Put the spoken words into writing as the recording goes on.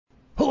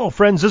Hello,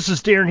 friends. This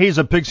is Darren Hayes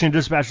of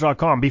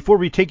PigskinDispatch.com. Before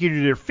we take you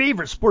to your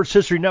favorite Sports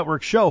History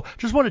Network show,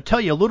 just want to tell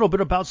you a little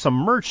bit about some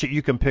merch that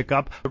you can pick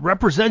up that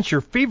represents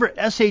your favorite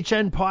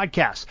SHN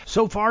podcast.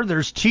 So far,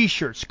 there's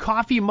t-shirts,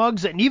 coffee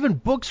mugs, and even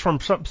books from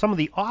some of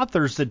the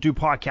authors that do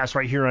podcasts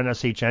right here on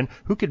SHN.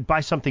 Who could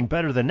buy something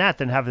better than that,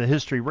 than have the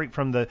history right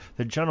from the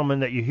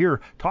gentleman that you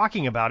hear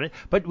talking about it?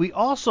 But we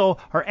also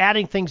are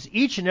adding things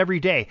each and every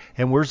day.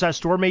 And where's that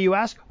store, may you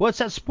ask? Well,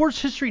 it's at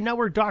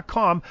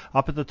SportsHistoryNetwork.com.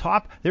 Up at the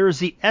top, there is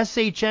the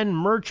SHN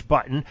merch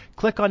button.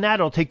 Click on that.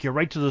 It'll take you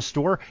right to the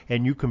store,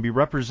 and you can be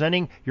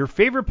representing your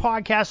favorite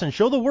podcast and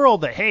show the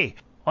world that, hey,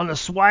 on the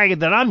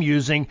swag that I'm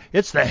using,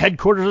 it's the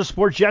headquarters of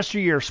Sports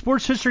Yesteryear,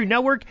 Sports History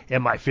Network,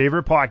 and my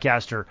favorite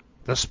podcaster,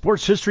 the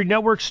Sports History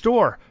Network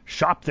store.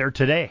 Shop there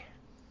today.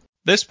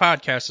 This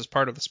podcast is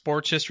part of the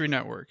Sports History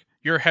Network,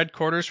 your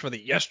headquarters for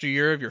the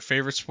yesteryear of your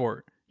favorite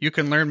sport. You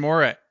can learn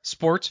more at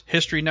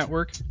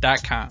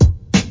sportshistorynetwork.com.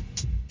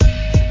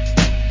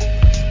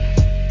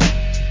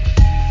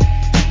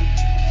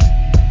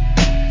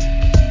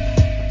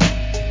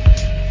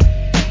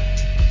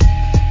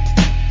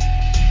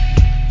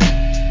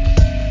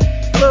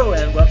 Hello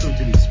and welcome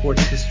to the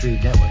Sports History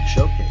Network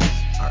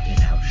Showcase, our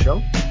in-house show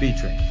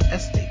featuring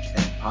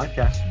SHN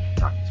podcasts,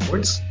 talking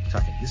sports,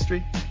 talking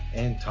history,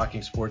 and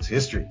talking sports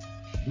history.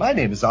 My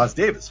name is Oz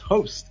Davis,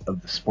 host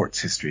of the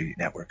Sports History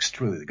Network's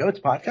Truly the Goats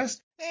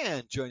podcast.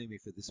 And joining me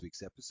for this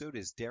week's episode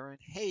is Darren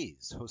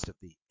Hayes, host of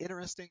the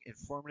interesting,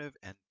 informative,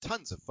 and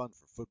tons of fun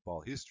for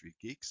football history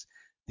geeks,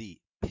 the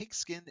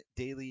Pigskin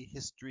Daily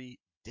History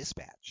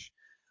Dispatch.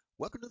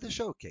 Welcome to the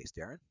showcase,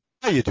 Darren.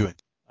 How you doing?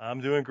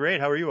 I'm doing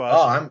great. How are you, Oz?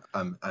 Oh,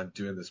 I'm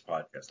doing this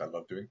podcast. I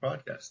love doing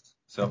podcasts.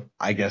 So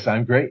I guess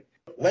I'm great.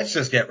 Let's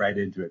just get right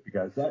into it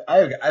because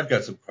I've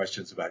got some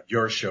questions about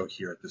your show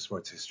here at the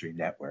Sports History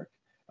Network,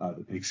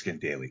 the Pigskin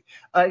Daily.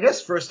 I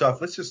guess first off,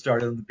 let's just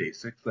start on the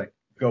basics, like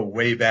go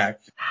way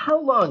back.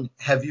 How long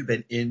have you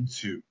been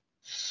into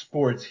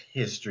sports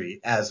history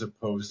as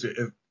opposed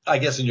to, I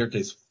guess in your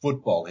case,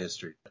 football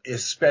history,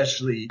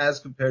 especially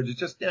as compared to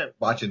just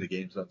watching the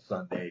games on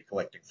Sunday,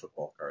 collecting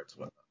football cards,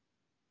 whatnot?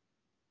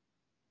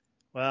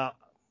 Well,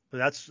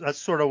 that's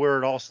sort of where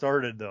it all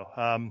started, though.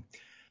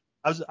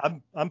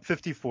 I'm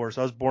 54,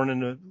 so I was born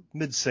in the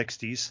mid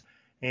 '60s,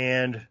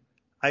 and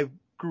I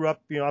grew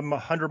up. I'm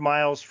 100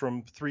 miles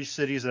from three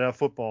cities that have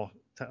football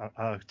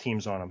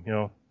teams on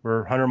them. We're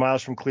 100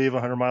 miles from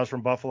Cleveland, 100 miles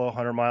from Buffalo,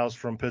 100 miles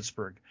from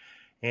Pittsburgh,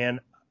 and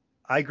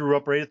I grew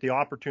up right at the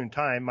opportune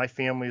time. My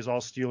family is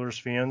all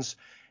Steelers fans,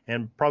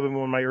 and probably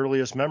one of my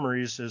earliest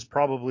memories is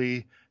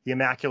probably the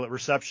Immaculate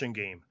Reception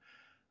game.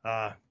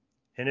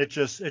 And it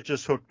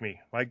just hooked me.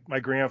 My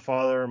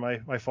grandfather and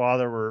my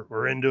father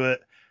were into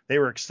it. They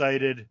were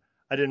excited.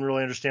 I didn't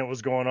really understand what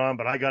was going on,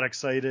 but I got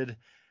excited,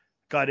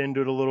 got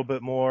into it a little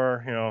bit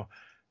more.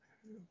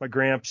 My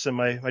gramps and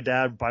my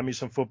dad buy me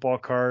some football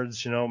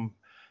cards. Then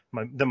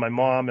my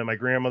mom and my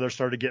grandmother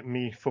started getting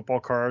me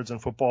football cards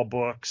and football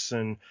books,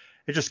 and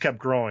it just kept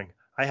growing.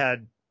 I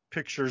had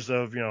pictures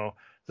of,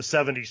 the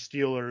 70s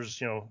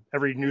Steelers,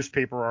 every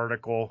newspaper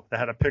article that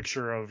had a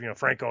picture of,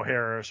 Franco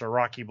Harris or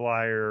Rocky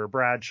Blyer or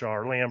Bradshaw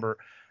or Lambert.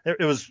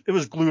 It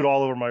was glued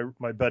all over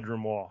my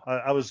bedroom wall.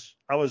 I was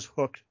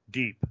hooked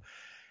deep.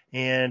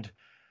 And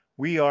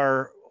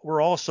we're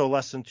also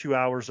less than 2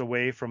 hours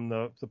away from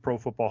the Pro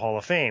Football Hall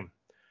of Fame.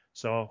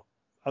 So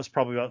I was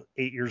probably about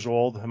 8 years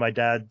old, and my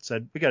dad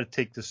said, we got to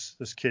take this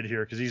kid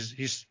here because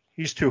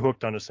he's too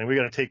hooked on this thing. We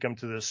got to take him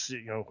to this,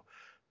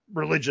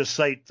 religious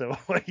site, though.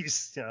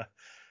 He's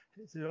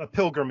a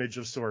pilgrimage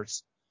of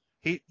sorts.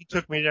 He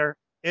took me there.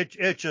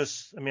 It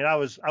just, I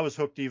was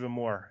hooked even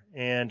more.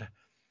 And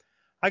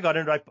I got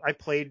into, I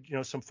played,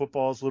 some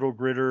footballs, little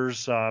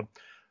gritters,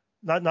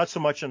 not so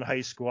much in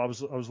high school. I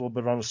was a little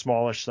bit on the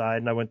smallish side,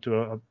 and I went to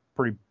a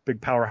pretty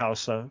big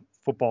powerhouse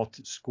football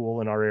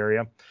school in our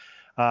area.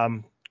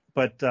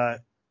 But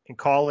in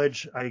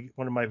college,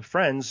 one of my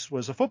friends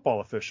was a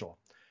football official,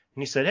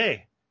 and he said,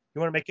 "Hey,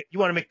 you want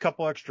to make a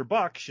couple extra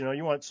bucks?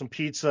 You want some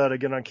pizza to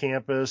get on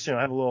campus?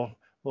 Have a little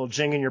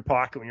jing in your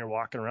pocket when you're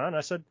walking around."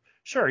 I said,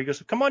 "Sure." He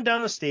goes, "Come on down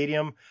to the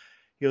stadium."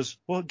 He goes,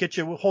 "We'll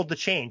hold the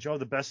change.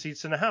 The best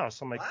seats in the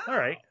house." I'm like, wow. All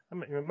right.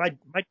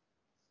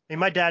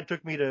 My dad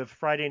took me to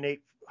Friday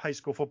night high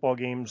school football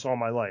games all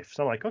my life.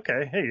 So I'm like,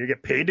 okay, hey, you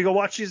get paid to go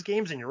watch these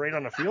games and you're right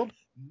on the field?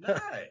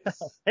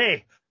 Nice.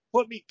 Hey,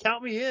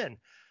 count me in.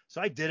 So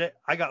I did it.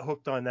 I got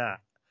hooked on that.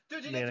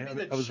 Dude, you get to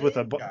be the I was with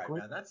a guy,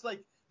 man. That's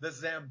like the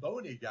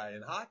Zamboni guy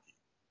in hockey.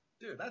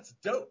 Dude, that's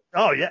dope.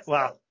 Oh, yeah.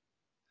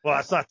 Well,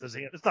 it's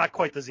not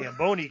quite the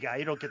Zamboni guy.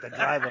 You don't get to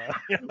drive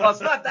well, it's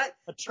not that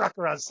a truck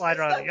around, slide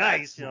around the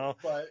ice,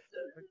 But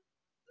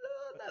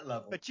that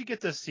level. But you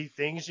get to see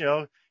things,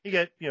 you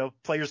get,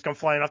 players come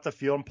flying off the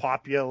field and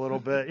pop you a little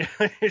bit.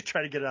 You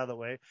try to get out of the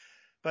way.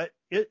 But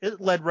it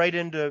led right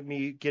into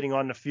me getting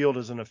on the field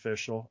as an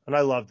official, and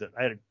I loved it.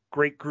 I had a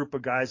great group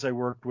of guys I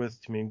worked with.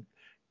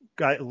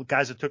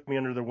 Guys that took me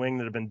under their wing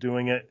that have been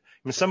doing it.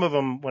 Some of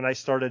them, when I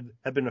started,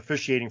 have been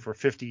officiating for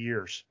 50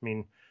 years.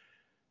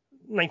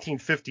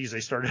 1950s they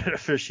started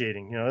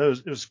officiating.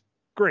 It was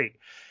great.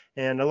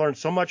 and I learned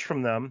so much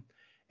from them.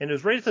 And it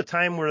was right at the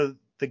time where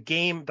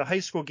the high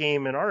school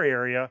game in our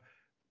area,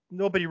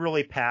 nobody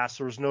really passed.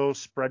 There was no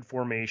spread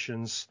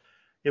formations.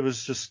 It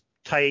was just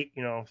tight,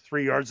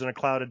 3 yards in a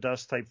cloud of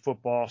dust type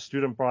football,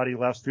 student body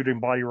left,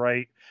 student body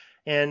right.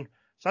 And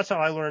so that's how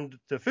I learned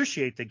to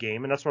officiate the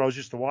game, and that's what I was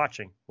used to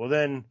watching. Well,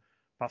 then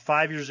about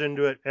 5 years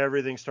into it,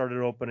 everything started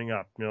opening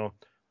up.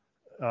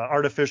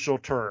 Artificial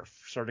turf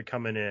started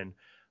coming in.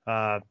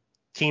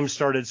 Teams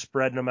started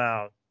spreading them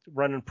out,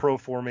 running pro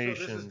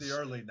formations. So this is the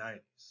early 90s.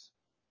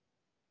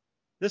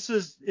 This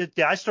is it.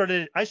 Yeah, I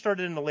started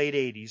in the late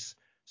 80s.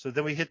 So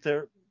then we hit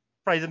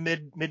probably the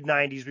mid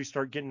 90s. We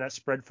start getting that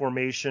spread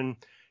formation.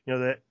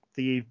 That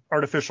the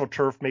artificial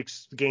turf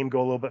makes the game go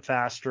a little bit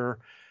faster.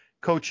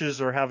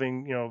 Coaches are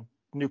having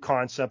new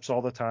concepts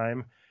all the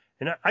time,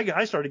 and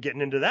I started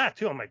getting into that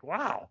too. I'm like,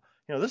 wow,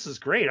 this is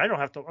great.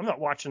 I'm not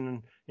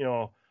watching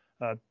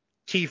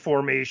T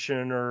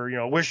formation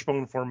or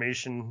wishbone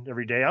formation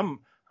every day. I'm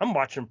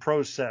watching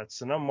pro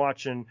sets, and I'm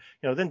watching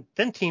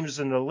then teams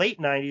in the late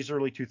 90s,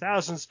 early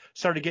 2000s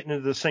started getting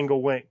into the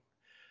single wing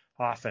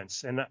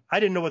offense, and I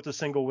didn't know what the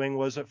single wing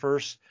was at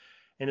first,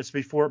 and it's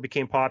before it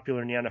became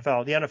popular in the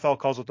NFL. The NFL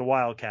calls it the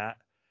Wildcat,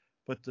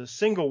 but the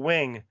single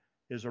wing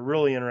is a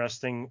really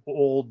interesting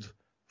old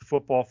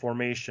football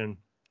formation.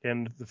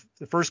 And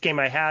the first game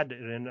I had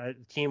in a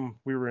team,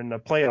 we were in the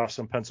playoffs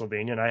in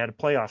Pennsylvania, and I had a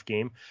playoff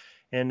game.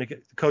 And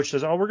the coach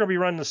says, "Oh, we're going to be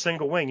running the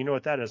single wing. You know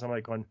what that is?" I'm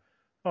like going,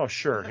 "Oh,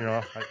 sure."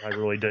 I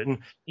really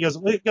didn't. He goes,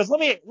 "Let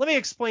me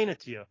explain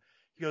it to you."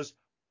 He goes,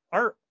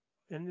 and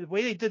the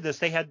way they did this,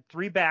 they had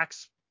 3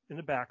 backs in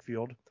the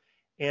backfield,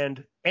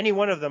 and any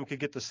one of them could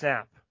get the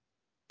snap.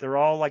 They're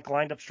all like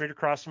lined up straight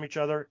across from each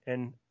other,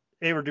 and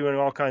they were doing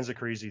all kinds of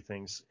crazy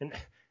things. And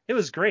it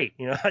was great.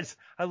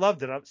 I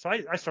loved it. So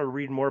I started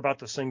reading more about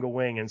the single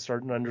wing and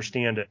starting to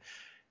understand it.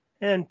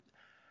 And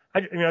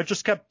I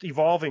just kept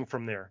evolving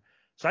from there.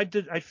 So I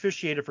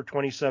officiated for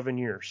 27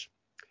 years.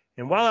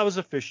 And while I was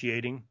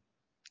officiating,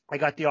 I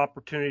got the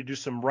opportunity to do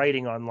some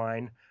writing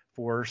online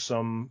for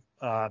some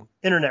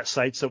internet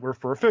sites that were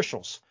for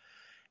officials.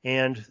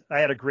 And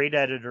I had a great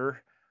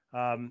editor,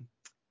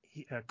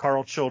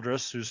 Carl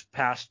Childress, who's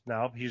passed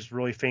now. He's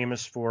really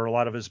famous for a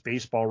lot of his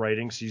baseball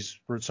writings. He's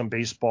wrote some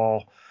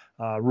baseball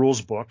rules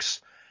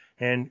books.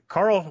 And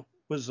Carl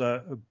was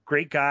a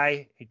great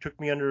guy. He took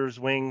me under his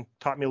wing,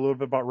 taught me a little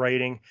bit about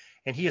writing,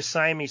 and he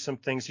assigned me some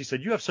things. He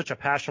said, "You have such a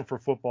passion for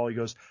football." He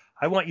goes,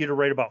 "I want you to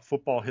write about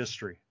football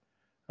history."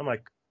 I'm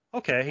like,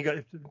 okay. He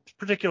got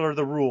particular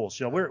the rules.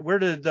 Where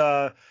did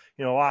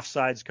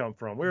offsides come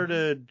from? Where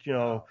did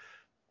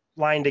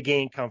line to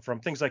gain come from?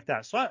 Things like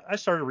that. So I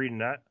started reading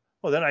that.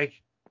 Well, then I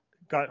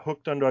got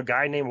hooked onto a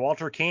guy named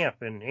Walter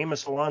Camp and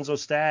Amos Alonzo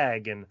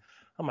Stagg, and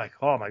I'm like,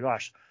 oh my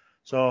gosh.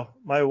 So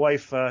my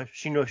wife,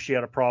 she knew she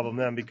had a problem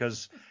then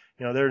because,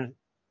 they're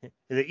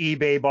the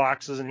eBay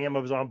boxes and the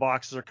Amazon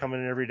boxes are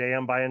coming in every day.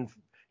 I'm buying,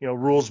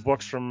 rules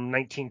books from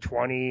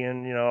 1920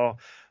 and,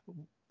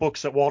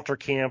 books that Walter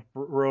Camp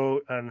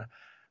wrote. And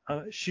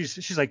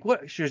she's like,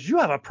 what? She goes, "You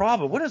have a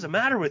problem. What does it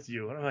matter with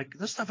you?" And I'm like,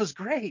 "This stuff is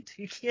great."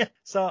 You can't.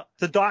 So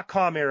the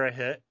 .com era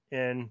hit,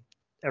 and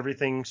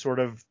everything sort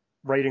of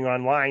writing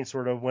online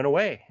sort of went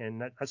away,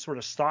 and that sort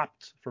of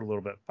stopped for a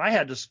little bit. I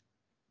had this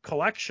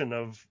collection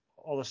of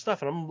all this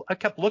stuff, and I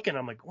kept looking.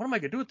 I'm like, what am I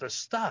gonna do with this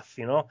stuff?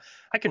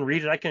 I can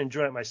read it, I can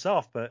enjoy it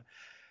myself, but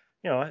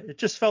it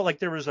just felt like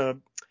there was a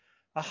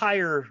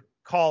higher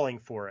calling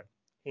for it.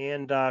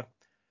 And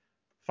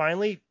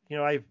finally,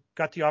 I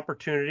got the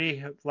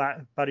opportunity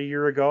about a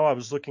year ago. I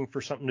was looking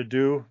for something to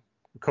do.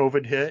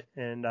 COVID hit,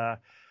 and I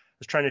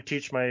was trying to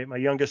teach my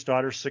youngest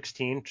daughter,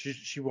 16.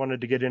 She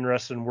wanted to get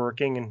interested in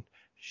working, and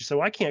she said,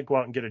 "Well, I can't go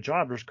out and get a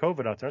job. There's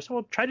COVID out there." I said,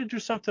 "Well, try to do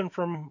something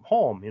from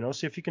home,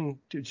 see if you can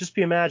just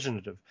be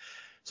imaginative."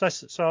 So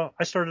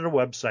I started a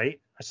website.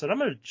 I said, I'm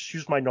going to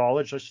use my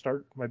knowledge.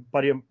 My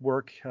buddy at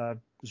work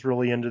is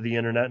really into the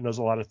internet and knows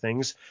a lot of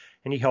things,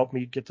 and he helped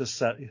me get the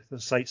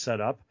site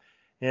set up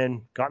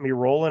and got me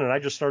rolling, and I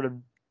just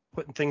started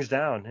putting things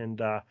down.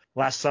 And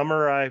last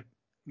summer, I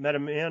met a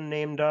man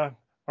named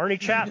Arnie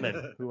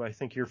Chapman, who I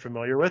think you're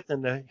familiar with,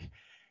 and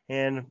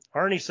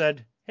Arnie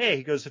said, "Hey,"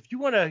 he goes, "if you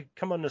want to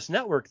come on this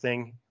network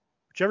thing,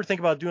 would you ever think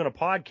about doing a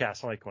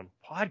podcast?" I'm like,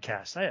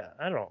 podcast?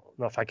 I don't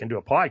know if I can do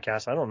a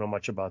podcast. I don't know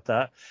much about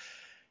that.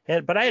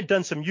 But I had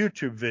done some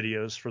YouTube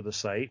videos for the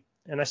site,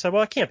 and I said,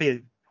 well, it can't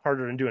be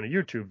harder than doing a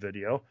YouTube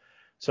video.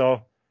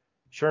 So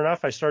sure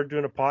enough, I started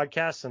doing a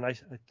podcast, and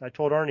I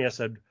told Arnie, I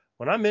said,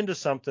 when I'm into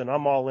something,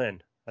 I'm all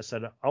in. I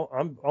said, I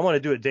want to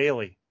do it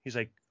daily. He's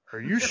like, "Are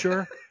you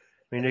sure?"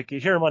 I mean, you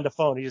hear him on the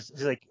phone. He's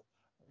like,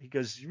 he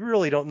goes, "You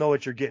really don't know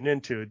what you're getting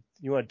into.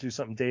 You want to do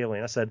something daily."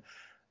 And I said,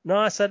 "No,"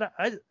 I said,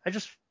 I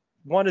just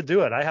want to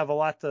do it. I have a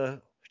lot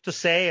to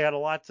say. I got a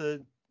lot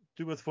to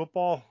do with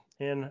football,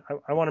 and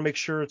I want to make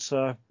sure it's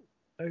an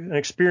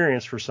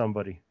experience for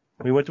somebody.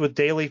 We went with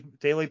daily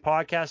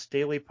podcasts,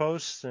 daily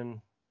posts, and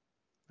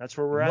that's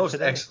where we're at today.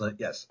 Most excellent.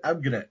 Yes.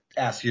 I'm going to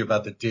ask you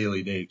about the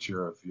daily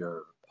nature of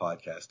your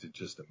podcast in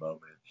just a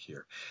moment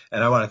here.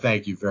 And I want to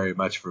thank you very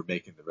much for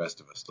making the rest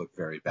of us look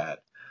very bad,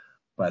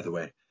 by the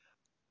way.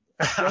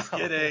 Just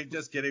kidding.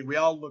 Just kidding. We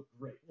all look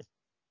great.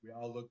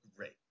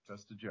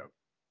 Just a joke.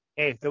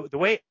 Hey,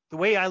 the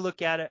way I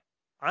look at it,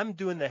 I'm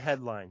doing the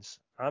headlines.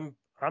 I'm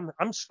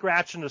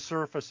scratching the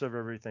surface of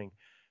everything.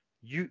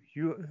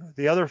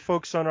 The other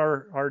folks on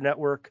our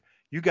network,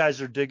 you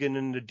guys are digging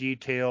into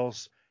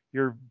details.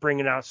 You're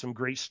bringing out some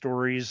great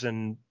stories,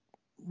 and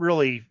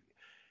really,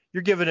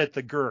 you're giving it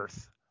the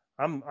girth.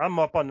 I'm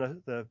up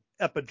on the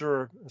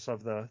epidermis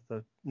of the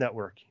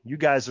network. You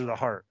guys are the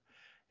heart,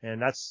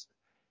 and that's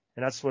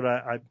what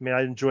I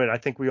enjoy it. I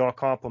think we all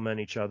complement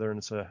each other, and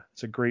it's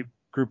a great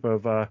group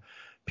of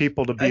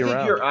people to be around. I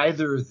think you're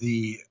either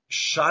the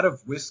shot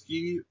of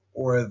whiskey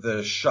or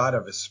the shot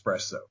of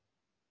espresso.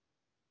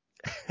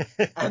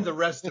 And the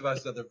rest of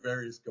us are the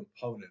various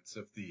components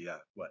of the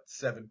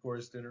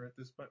 7-course dinner at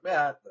this point?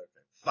 Yeah,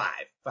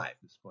 five at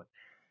this point.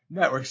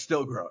 Network's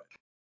still growing.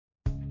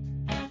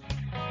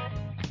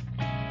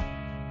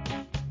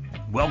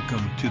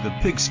 Welcome to the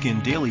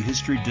Pigskin Daily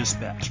History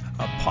Dispatch,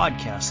 a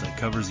podcast that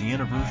covers the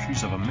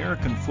anniversaries of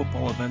American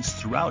football events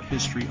throughout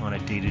history on a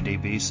day-to-day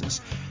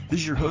basis. This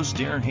is your host,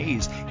 Darren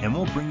Hayes, and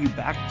we'll bring you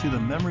back to the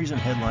memories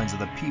and headlines of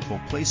the people,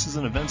 places,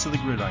 and events of the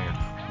gridiron,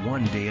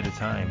 one day at a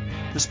time.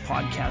 This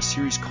podcast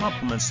series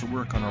complements the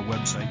work on our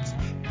website,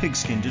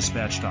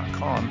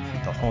 pigskindispatch.com,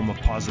 the home of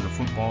positive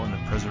football and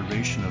the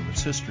preservation of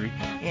its history,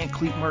 and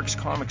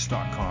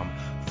cleatmarkscomics.com,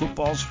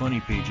 football's funny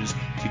pages,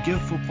 to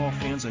give football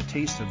fans a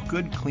taste of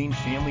good, clean,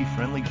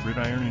 family-friendly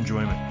gridiron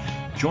enjoyment.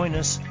 Join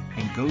us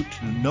and go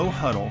to No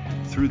Huddle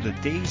through the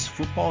day's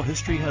football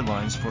history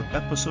headlines for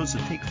episodes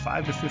that take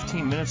 5 to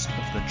 15 minutes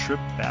of the trip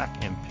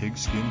back and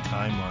pigskin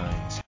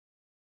timelines.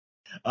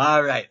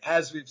 All right.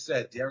 As we've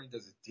said, Darren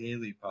does a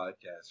daily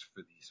podcast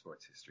for the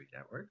Sports History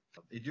Network.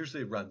 It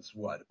usually runs,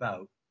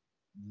 about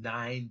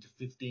 9 to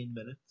 15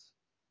 minutes?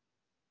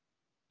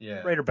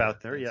 Yeah. Right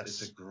about there,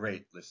 yes. It's a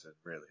great listen,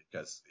 really,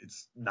 because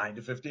it's 9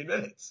 to 15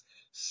 minutes.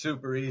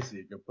 Super easy.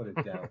 You can put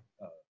it down.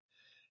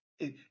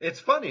 It's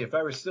funny. If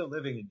I were still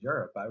living in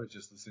Europe, I would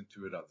just listen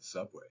to it on the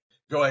subway,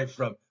 going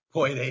from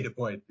point A to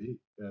point B.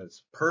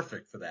 It's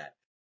perfect for that.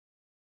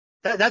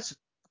 That's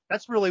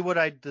really what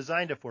I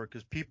designed it for,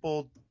 because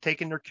people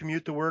taking their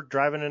commute to work,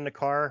 driving in the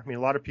car. I mean,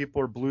 a lot of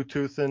people are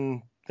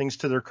Bluetoothing things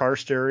to their car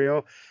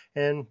stereo,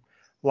 and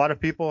a lot of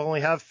people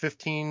only have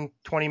 15,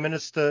 20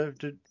 minutes to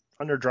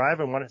on their drive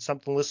and want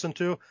something to listen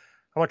to.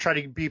 I want to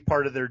try to be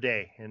part of their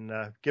day and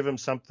give them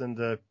something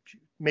to,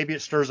 maybe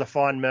it stirs a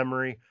fond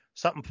memory,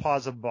 something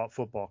positive about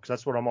football, because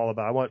that's what I'm all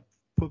about. I want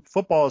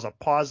football is a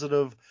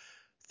positive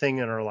thing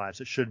in our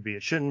lives. It should be.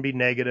 It shouldn't be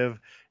negative.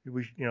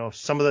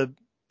 Some of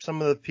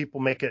the people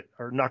make it,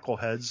 are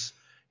knuckleheads,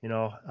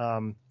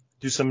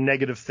 do some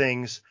negative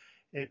things.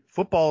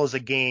 Football is a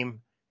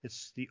game.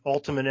 It's the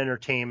ultimate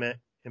entertainment,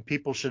 and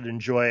people should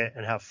enjoy it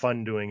and have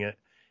fun doing it.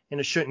 And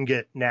it shouldn't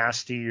get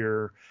nasty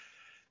or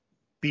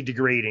be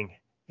degrading.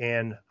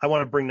 And I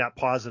want to bring that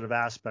positive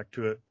aspect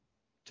to it,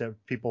 to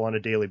people on a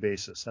daily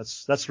basis.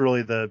 That's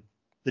really the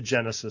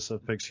genesis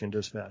of Pigskin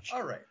Dispatch.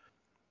 All right.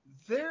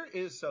 There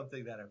is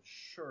something that I'm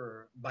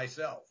sure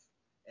myself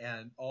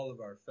and all of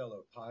our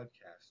fellow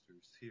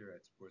podcasters here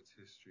at Sports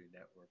History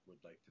Network would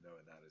like to know,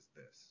 and that is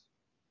this.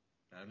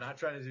 Now, I'm not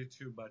trying to do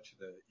too much of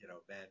the,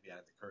 man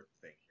behind the curtain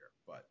thing here,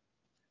 but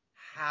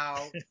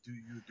how do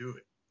you do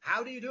it?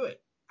 How do you do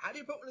it? How do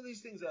you put one of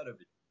these things out of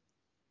you?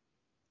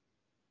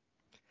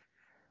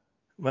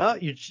 Well,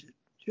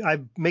 I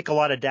make a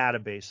lot of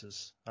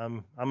databases.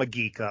 I'm a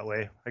geek that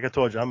way. Like I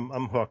told you,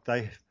 I'm hooked.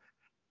 I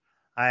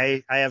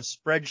have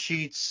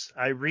spreadsheets.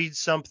 I read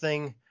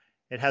something,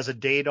 it has a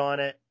date on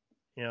it.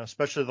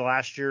 Especially the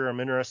last year, I'm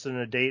interested in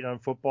a date on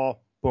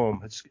football.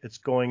 Boom, it's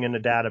going in the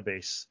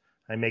database.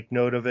 I make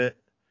note of it.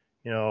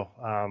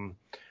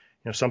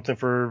 Something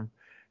for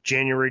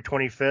January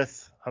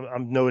 25th.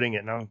 I'm noting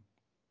it now,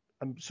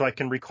 so I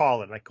can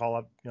recall it. I call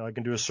up. I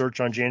can do a search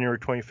on January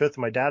 25th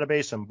in my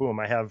database, and boom,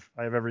 I have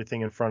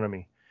everything in front of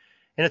me.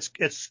 And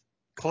it's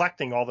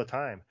collecting all the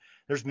time.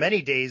 There's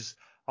many days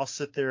I'll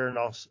sit there and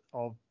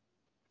I'll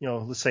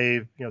let's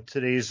say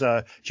today's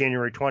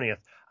January 20th.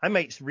 I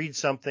might read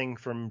something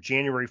from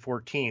January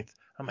 14th.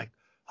 I'm like,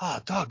 oh,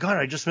 doggone,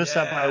 I just missed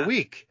that by a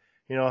week.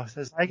 I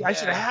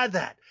should have had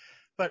that.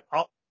 But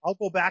I'll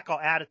go back. I'll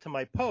add it to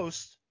my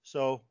post.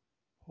 So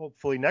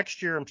hopefully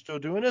next year I'm still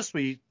doing this.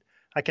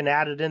 I can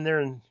add it in there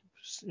and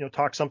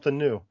talk something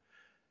new.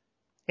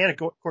 And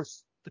of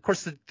course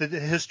the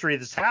history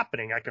that's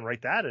happening, I can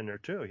write that in there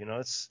too.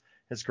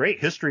 It's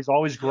great. History is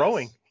always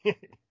growing.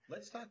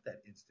 Let's talk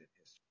that instant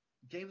history.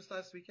 Games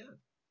last weekend.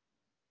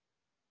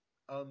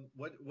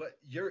 What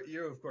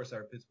you're of course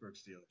our Pittsburgh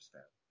Steelers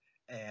fan,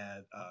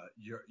 and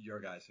your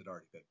guys had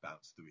already been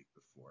bounced the week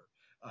before.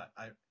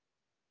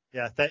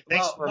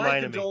 Thanks for reminding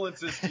me. My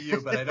condolences to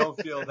you, but I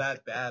don't feel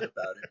that bad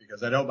about it,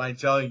 because I don't mind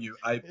telling you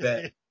I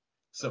bet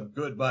some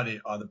good money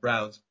on the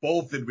Browns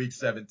both in Week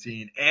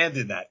 17 and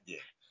in that game.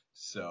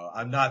 So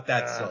I'm not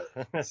that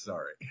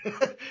sorry.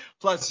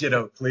 Plus,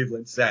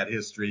 Cleveland, sad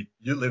history.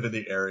 You live in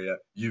the area,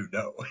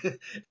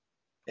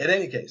 In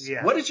any case,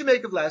 What did you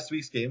make of last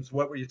week's games?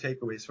 What were your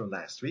takeaways from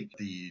last week,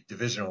 the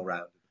divisional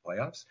round of the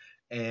playoffs?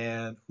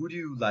 And who do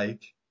you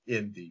like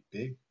in the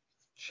big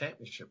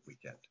championship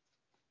weekend?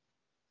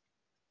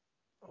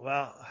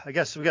 Well, I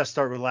guess we got to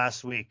start with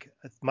last week.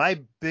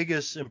 My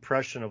biggest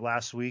impression of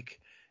last week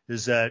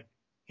is that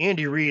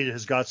Andy Reid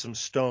has got some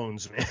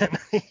stones, man.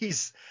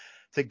 He's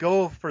to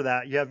go for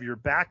that. You have your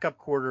backup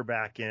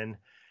quarterback in,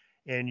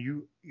 and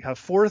you have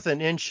 4th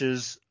and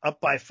inches up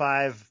by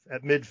 5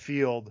 at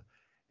midfield,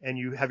 and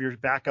you have your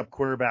backup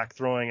quarterback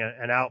throwing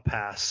an out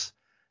pass.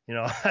 You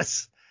know,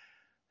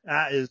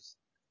 that is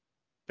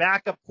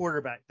backup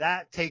quarterback.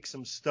 That takes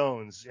some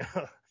stones. You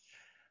know,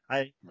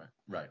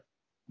 Right.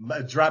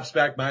 Drops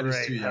back minus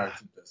right, 2 yards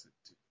and does it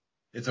too.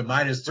 It's a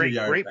minus 2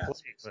 yard great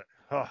pass.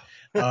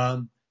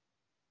 Play,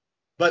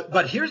 but,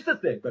 But here's the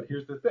thing.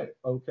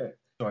 Okay.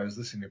 So I was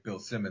listening to Bill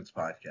Simmons'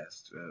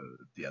 podcast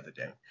the other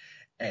day,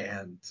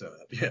 and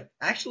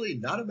actually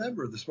not a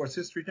member of the Sports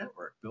History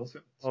Network, Bill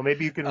Simmons. Well,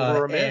 maybe you can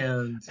lure him in.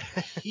 And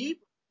he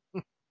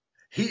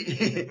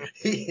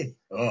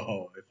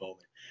oh, if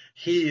only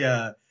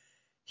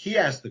he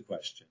asked the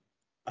question: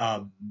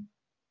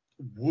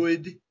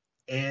 would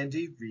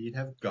Andy Reid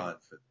have gone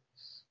for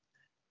this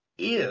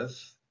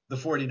if the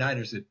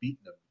 49ers had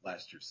beaten them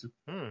last year's Super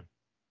Bowl?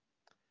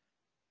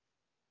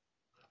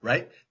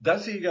 Right?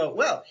 Does he go,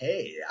 well,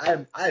 hey,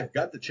 I've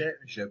got the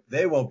championship.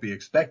 They won't be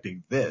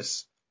expecting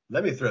this.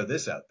 Let me throw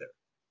this out there.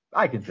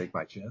 I can take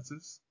my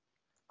chances.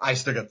 I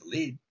still got the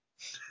lead.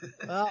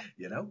 Well,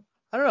 you know?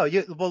 I don't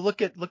know. Well,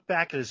 look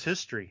back at his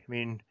history. I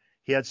mean,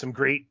 he had some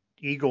great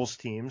Eagles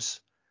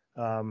teams.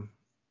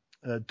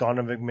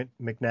 Donovan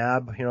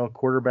McNabb,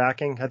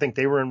 quarterbacking. I think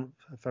they were in,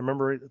 if I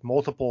remember,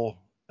 multiple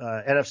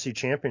NFC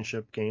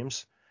championship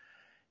games.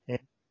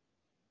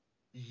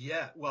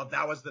 Yeah, well,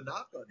 that was the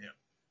knock on him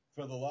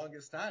for the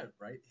longest time,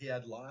 right? He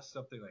had lost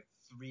something like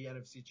 3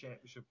 NFC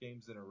championship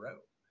games in a row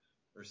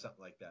or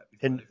something like that.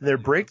 And their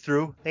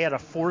breakthrough, they had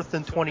a 4th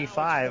and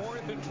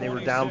 25. They were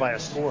down by a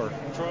score.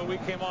 Troy, we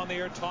came on the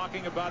air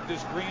talking about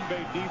this Green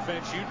Bay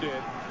defense you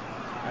did.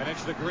 And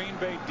it's the Green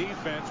Bay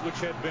defense, which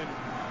had been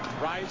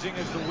rising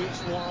as the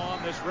weeks wore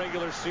on this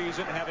regular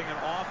season, having an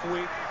off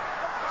week,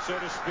 so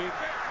to speak.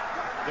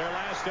 Their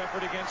last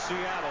effort against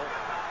Seattle.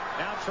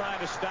 Now trying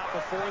to stop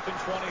a 4th and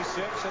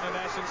 26 and in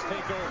essence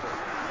take over.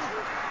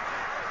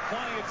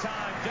 Plenty of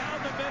time.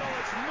 Down the middle,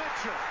 it's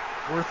Mitchell.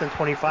 4th and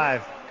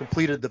 25,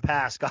 completed the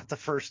pass, got the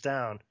first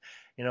down.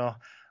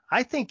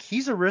 I think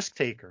he's a risk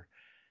taker.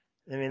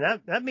 I mean,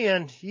 that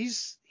man, he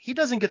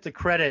doesn't get the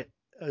credit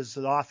as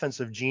the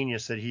offensive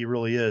genius that he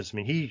really is. I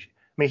mean,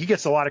 he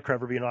gets a lot of credit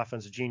for being an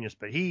offensive genius,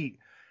 but he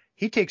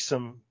takes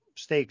some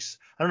stakes.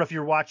 I don't know if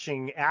you're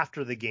watching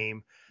after the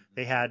game.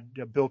 They had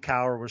Bill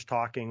Cowher was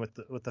talking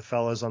with the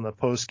fellas on the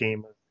post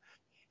game,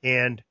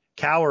 and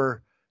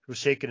Cowher was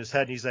shaking his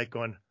head and he's like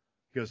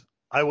he goes,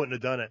 I wouldn't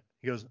have done it.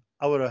 He goes,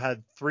 I would have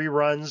had 3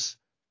 runs,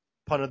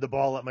 punted the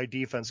ball, let my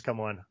defense come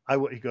on.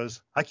 He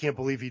goes, I can't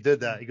believe he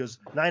did that. He goes,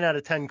 9 out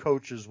of 10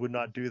 coaches would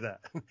not do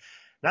that.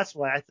 That's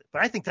why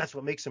but I think that's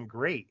what makes him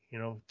great,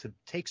 to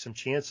take some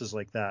chances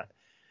like that.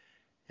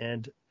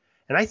 And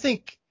I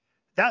think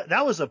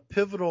that was a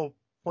pivotal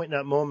point in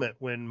that moment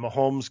when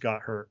Mahomes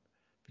got hurt,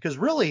 because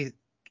really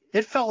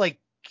it felt like,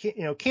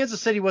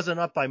 Kansas City wasn't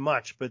up by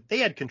much, but they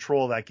had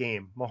control of that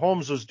game.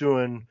 Mahomes was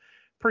doing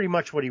pretty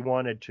much what he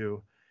wanted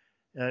to.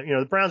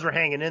 The Browns were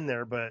hanging in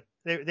there, but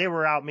they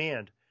were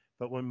outmanned.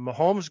 But when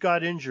Mahomes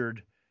got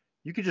injured,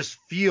 you could just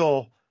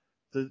feel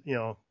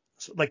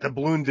like the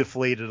balloon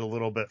deflated a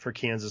little bit for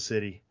Kansas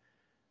City.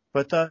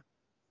 But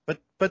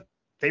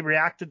they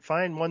reacted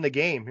fine, won the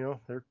game.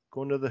 They're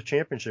going to the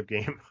championship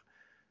game.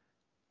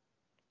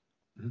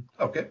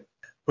 Okay.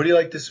 What do you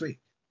like this week?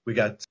 We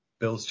got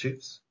Bills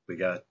Chiefs. We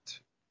got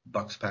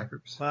Bucks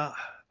Packers. Well,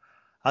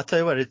 I'll tell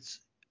you what,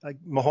 it's like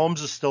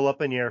Mahomes is still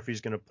up in the air if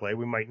he's going to play.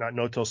 We might not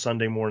know till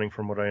Sunday morning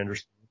from what I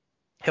understand.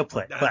 He'll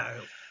play. But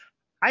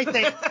I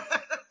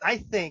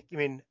think,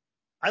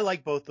 I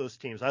like both those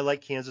teams. I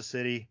like Kansas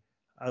City.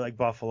 I like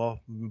Buffalo.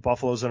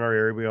 Buffalo's in our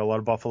area. We have a lot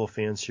of Buffalo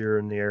fans here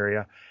in the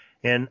area.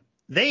 And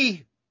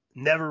they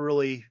never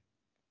really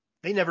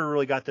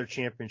got their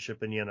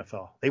championship in the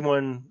NFL. They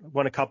won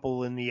a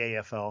couple in the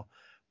AFL,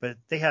 but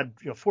they had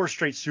 4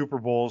 straight Super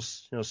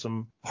Bowls,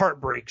 some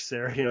heartbreaks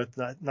there,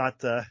 not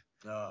to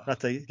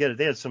get it.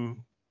 They had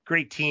some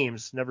great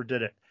teams, never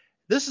did it.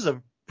 This is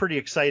a pretty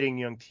exciting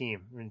young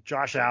team.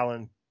 Josh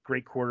Allen,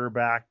 great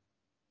quarterback.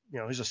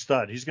 He's a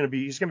stud. He's going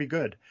to be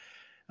good.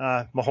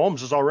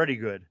 Mahomes is already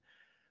good.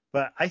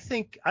 But I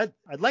think I'd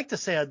like to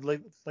say I'd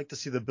like to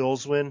see the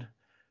Bills win,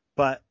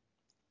 but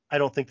I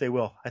don't think they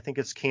will. I think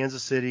it's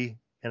Kansas City,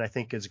 and I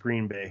think it's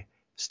Green Bay.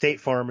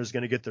 State Farm is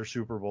going to get their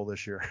Super Bowl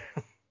this year.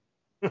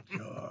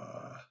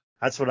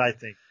 That's what I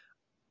think.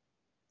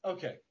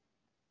 Okay.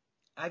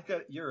 I've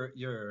got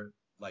you're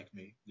like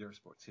me. You're a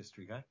sports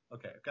history guy.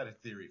 Okay, I've got a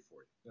theory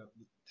for you.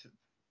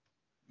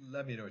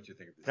 Let me know what you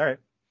think of this. All right.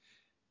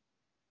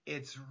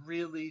 It's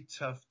really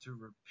tough to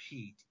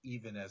repeat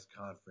even as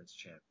conference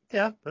champion.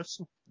 Yeah,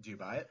 Do you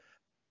buy it?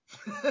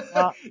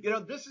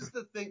 This is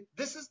the thing.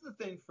 This is the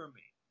thing for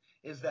me,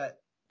 is that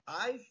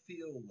I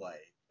feel like,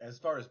 as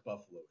far as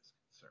Buffalo is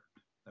concerned,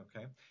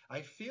 Okay.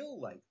 I feel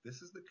like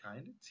this is the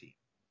kind of team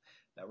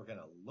that we're going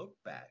to look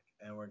back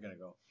and we're going to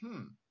go,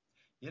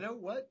 you know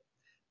what?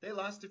 They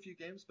lost a few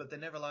games, but they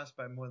never lost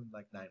by more than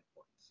like 9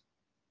 points.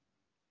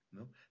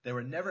 No, they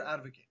were never out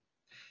of a game.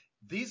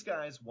 These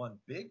guys won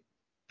big.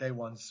 They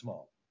won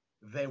small.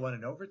 They won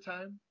in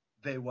overtime.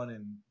 They won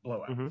in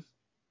blowouts,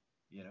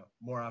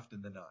 more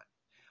often than not.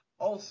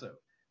 Also,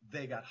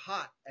 they got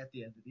hot at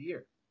the end of the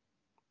year.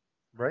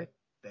 Right.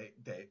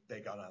 They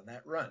got on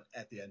that run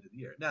at the end of the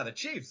year. Now, the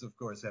Chiefs, of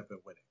course, have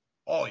been winning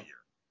all year,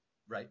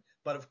 right?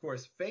 But, of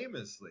course,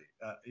 famously,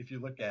 if you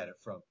look at it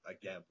from a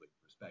gambling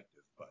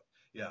perspective, but,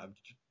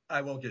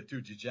 I won't get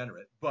too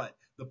degenerate. But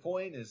the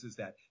point is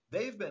that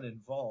they've been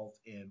involved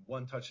in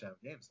one-touchdown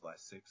games the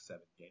last 6,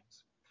 7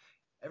 games.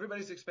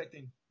 Everybody's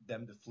expecting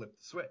them to flip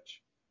the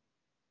switch.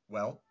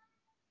 Well,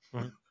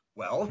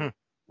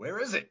 where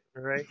is it?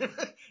 Right.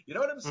 You know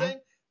what I'm saying?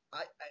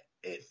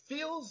 It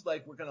feels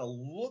like we're going to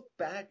look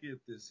back at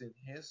this in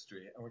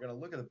history, and we're going to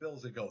look at the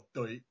Bills and go,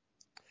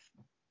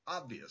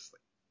 obviously.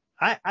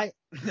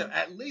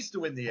 At least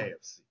to win the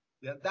AFC.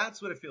 Yeah, that's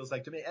what it feels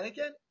like to me. And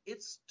again,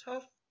 it's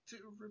tough to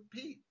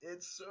repeat.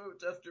 It's so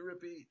tough to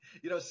repeat.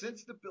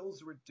 Since the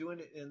Bills were doing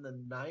it in the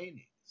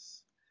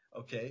 90s,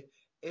 okay,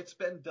 it's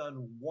been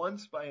done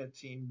once by a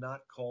team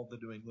not called the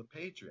New England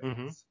Patriots.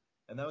 Mm-hmm.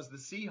 And that was the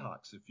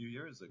Seahawks a few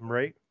years ago.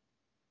 Right.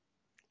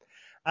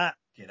 I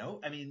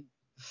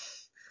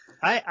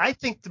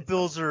think the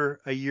Bills are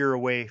a year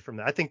away from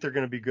that. I think they're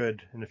going to be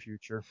good in the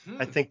future.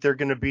 I think they're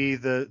going to be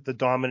the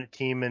dominant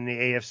team in the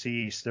AFC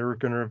East. They're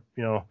going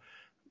to,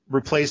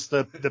 replace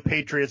the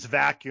Patriots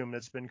vacuum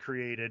that's been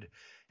created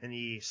in the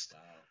East.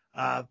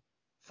 Wow.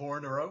 4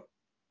 in a row?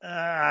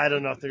 I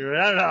don't know if they're.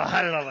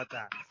 I don't know about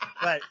that.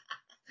 But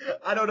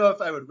I don't know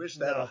if I would wish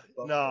that.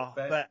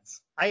 But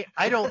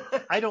I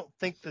don't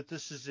think that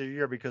this is a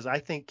year, because I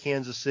think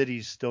Kansas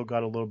City's still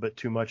got a little bit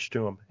too much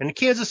to them. And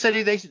Kansas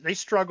City, they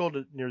struggled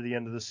near the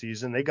end of the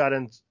season.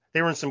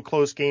 They were in some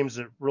close games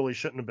that really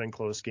shouldn't have been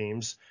close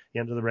games,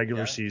 the end of the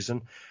regular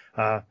season,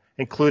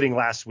 including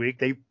last week.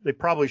 They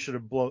probably should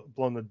have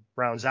blown the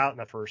Browns out in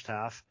the first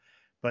half,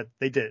 but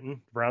they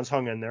didn't. The Browns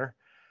hung in there.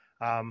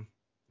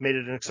 Made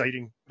it an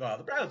exciting. Well,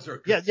 the Browns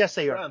are. Yes,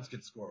 they are. The Browns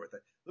can score with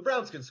it. The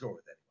Browns can score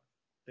with anyone.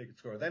 They can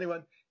score with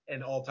anyone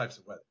in all types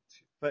of weather.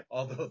 But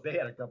although they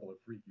had a couple of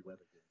freaky weather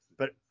games.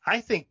 But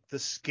I think the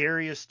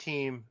scariest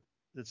team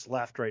that's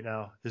left right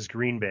now is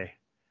Green Bay.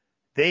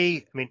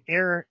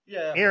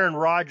 Aaron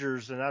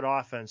Rodgers and that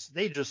offense,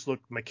 they just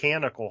look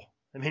mechanical.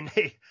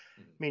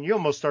 You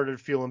almost started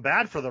feeling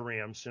bad for the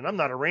Rams. And I'm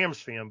not a Rams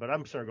fan, but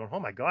I'm starting going, oh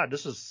my God,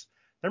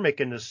 they're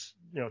making this,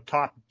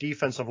 top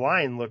defensive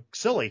line look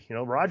silly.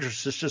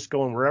 Rodgers is just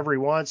going wherever he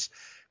wants.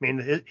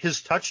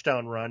 His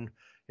touchdown run,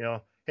 hey,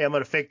 I'm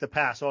going to fake the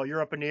pass. Oh,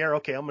 you're up in the air.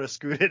 Okay, I'm going to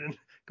scoot it and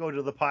go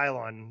to the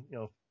pylon.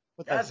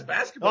 That's a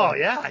basketball. Oh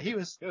yeah, he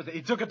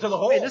took it to the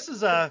hole. This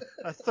is a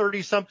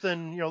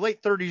 30-something,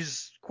 late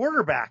 30s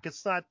quarterback.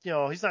 It's not,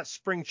 he's not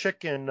spring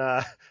chicken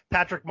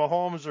Patrick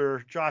Mahomes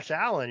or Josh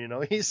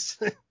Allen. He's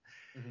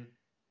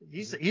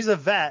he's a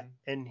vet,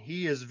 and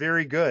he is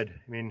very good.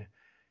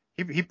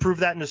 He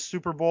proved that in the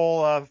Super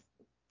Bowl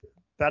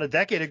about a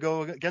decade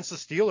ago against the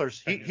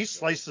Steelers. He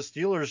sliced the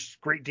Steelers'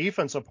 great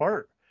defense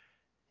apart.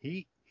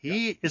 He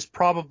is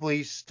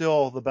probably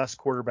still the best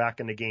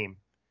quarterback in the game,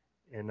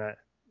 and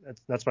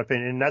that's my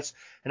opinion. And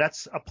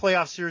that's a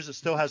playoff series that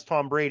still has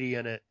Tom Brady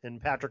in it and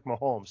Patrick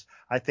Mahomes.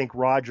 I think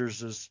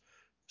Rodgers is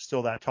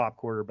still that top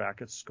quarterback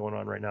that's going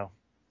on right now.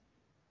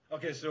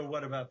 Okay, so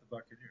what about the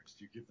Buccaneers?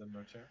 Do you give them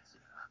no chance?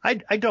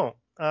 I don't.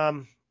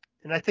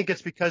 And I think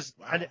it's because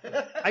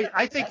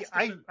I think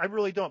I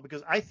really don't,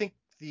 because I think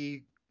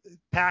the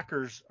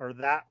Packers are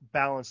that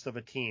balanced of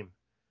a team.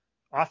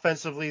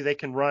 Offensively, they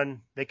can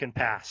run, they can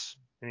pass.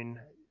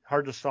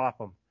 Hard to stop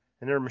them,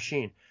 and they're a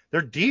machine.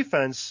 Their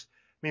defense,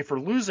 for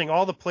losing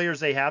all the players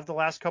they have the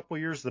last couple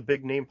of years, the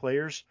big name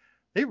players,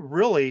 they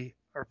really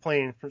are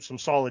playing for some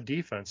solid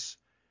defense.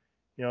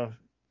 The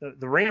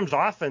Rams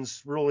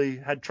offense really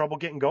had trouble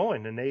getting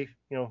going, and they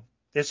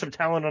have some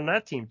talent on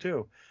that team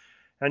too.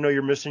 I know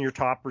you're missing your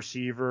top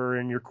receiver,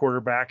 and your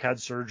quarterback had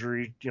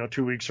surgery,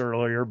 2 weeks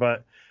earlier,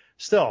 but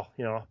still,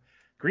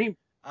 Green.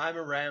 I'm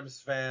a Rams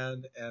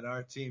fan, and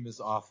our team is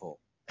awful.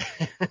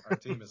 Our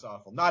team is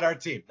awful. Not our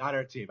team.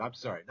 I'm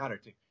sorry, not our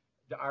team.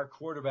 Our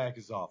quarterback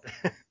is awful.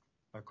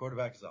 Our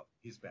quarterback is awful.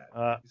 He's bad.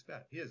 He's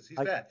bad. He is. He's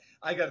bad.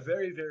 I got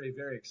very, very,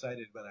 very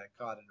excited when I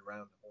caught it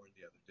around the horn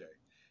the other day,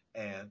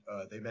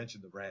 and they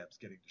mentioned the Rams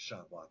getting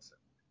Deshaun Watson.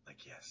 Like,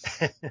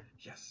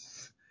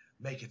 yes,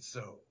 make it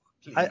so.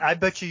 I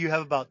bet you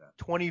have about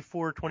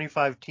 24,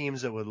 25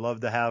 teams that would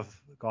love to have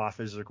Goff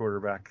as their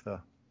quarterback,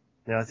 though.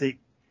 I think.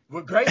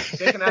 Well, great.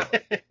 They can have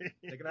him.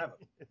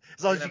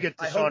 As long as you get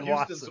Deshaun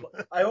Watson.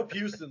 I hope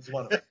Houston's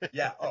one of them.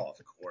 Yeah. Oh, of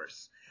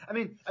course.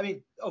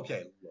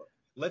 Okay, look.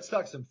 Let's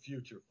talk some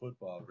future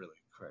football really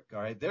quick.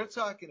 All right. They're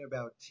talking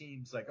about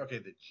teams like,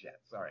 the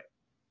Jets. All right.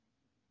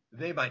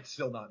 They might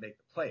still not make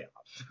the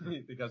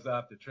playoffs because they'll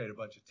have to trade a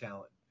bunch of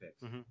talent and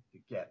picks to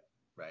get it.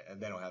 Right.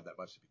 And they don't have that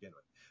much to begin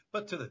with.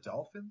 But to the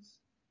Dolphins,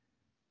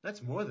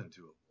 That's more than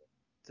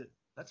doable.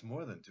 That's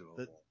more than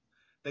doable.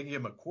 They can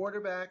give him a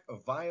quarterback, a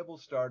viable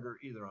starter,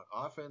 either on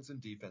offense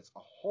and defense, a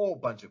whole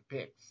bunch of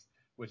picks,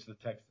 which the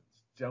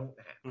Texans don't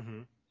have.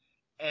 Mm-hmm.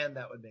 And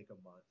that would make a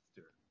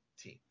monster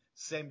team.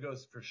 Same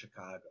goes for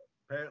Chicago.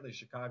 Apparently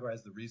Chicago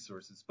has the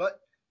resources, but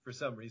for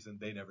some reason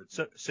they never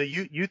do. So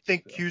you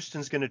think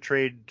Houston's going to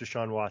trade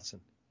Deshaun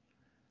Watson?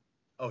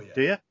 Oh yeah.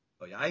 Do you?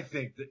 Oh yeah. I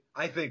think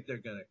they're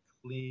going to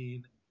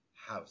clean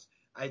house.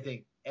 I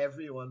think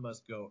everyone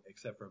must go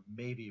except for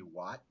maybe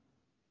Watt,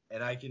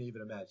 and I can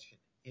even imagine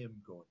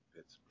him going to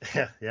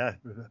Pittsburgh. Yeah.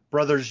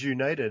 Brothers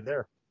United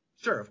there.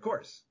 Sure, of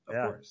course.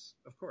 That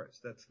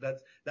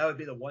would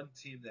be the one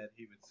team that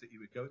he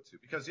would go to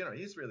because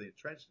he's really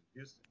entrenched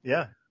in Houston.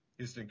 Yeah.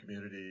 Houston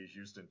community,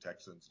 Houston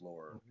Texans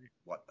lore,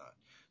 whatnot.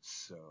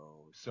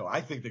 So I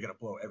think they're going to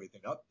blow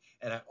everything up,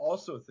 and I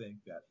also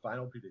think that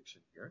final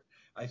prediction here.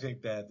 I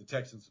think that the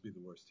Texans will be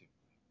the worst team.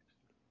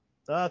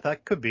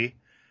 That could be.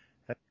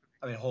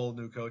 I mean, whole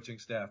new coaching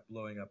staff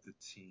blowing up the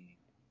team.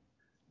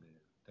 Man,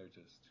 they're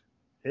just.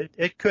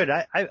 It could.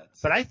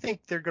 But I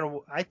think they're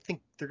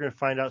gonna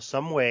find out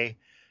some way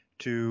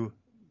to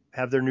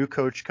have their new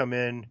coach come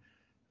in,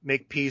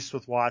 make peace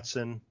with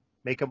Watson,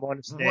 make him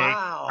want to stay.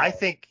 Wow. I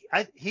think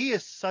he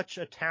is such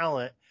a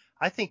talent.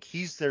 I think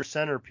he's their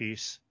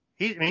centerpiece.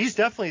 He's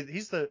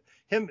definitely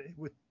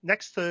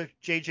next to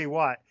J.J.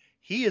 Watt.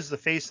 He is the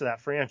face of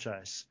that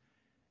franchise,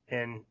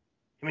 and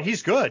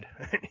he's good.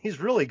 He's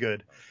really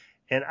good,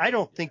 and I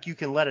don't think you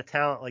can let a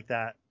talent like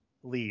that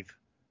leave.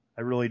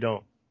 I really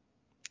don't.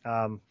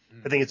 I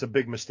think it's a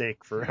big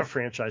mistake for a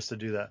franchise to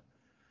do that.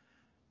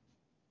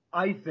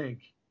 I think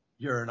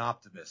you're an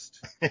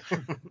optimist.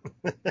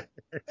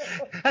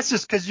 That's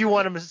just because you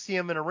want him to see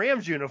him in a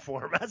Rams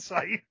uniform. That's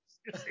why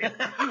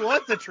you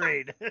want the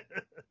trade.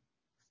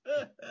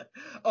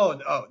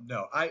 Oh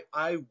no!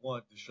 I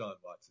want Deshaun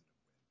Watson to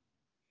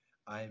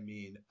win. I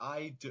mean,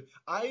 I do.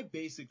 I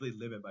basically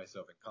limit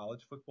myself in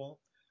college football.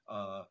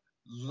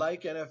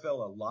 Like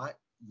NFL a lot.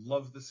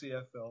 Love the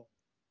CFL.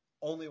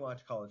 Only watch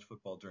college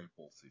football during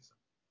bowl season.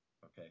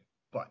 Okay,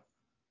 but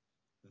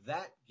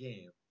that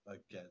game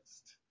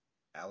against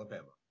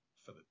Alabama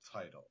for the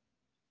title,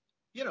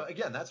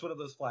 again, that's one of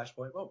those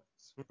flashpoint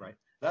moments, right?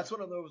 That's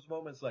one of those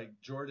moments like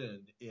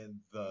Jordan in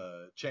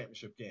the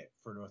championship game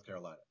for North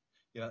Carolina.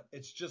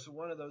 It's just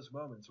one of those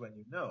moments when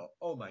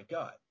oh my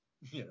God,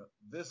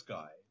 this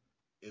guy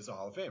is a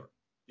Hall of Famer,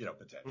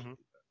 potentially. Mm-hmm.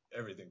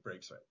 Everything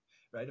breaks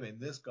right? I mean,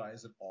 this guy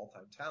is an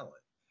all-time talent.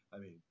 I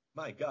mean,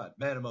 my God,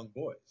 man among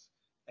boys.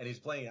 And he's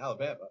playing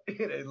Alabama.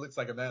 It looks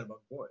like a man among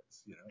boys.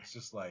 It's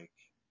just like,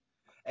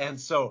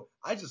 and so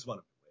I just want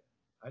him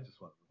to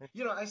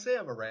win. I say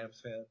I'm a Rams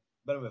fan,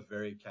 but I'm a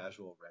very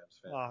casual Rams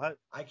fan.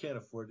 I can't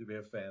afford to be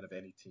a fan of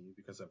any team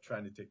because I'm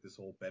trying to take this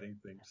whole betting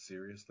thing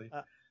seriously.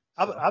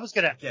 I was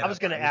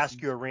gonna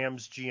ask you a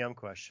Rams GM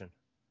question.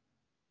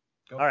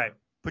 All right,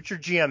 put your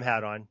GM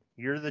hat on.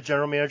 You're the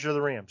general manager of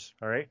the Rams.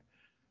 All right.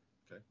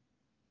 Okay.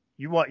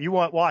 You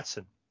want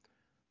Watson.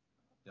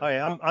 Yep. All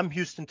right, I'm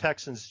Houston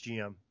Texans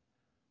GM.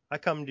 I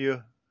come to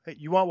you. Hey,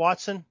 you want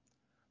Watson?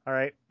 All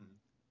right. Mm-hmm.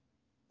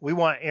 We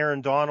want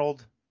Aaron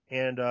Donald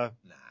and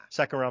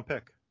second round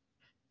pick.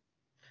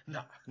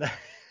 No.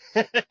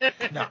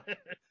 No.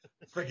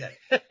 Forget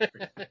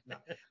it.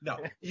 No.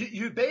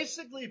 You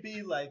basically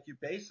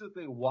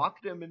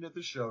walk them into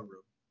the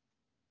showroom,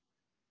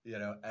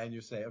 and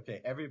you say,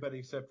 okay, everybody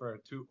except for our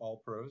 2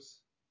 all pros,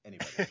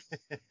 anybody.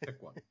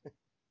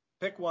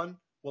 Pick one.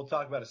 We'll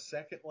talk about a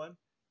second one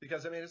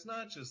because, it's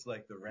not just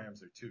like the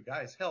Rams are 2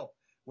 guys. Hell,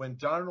 when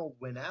Darnold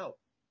went out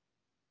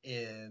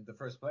in the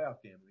first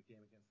playoff game, the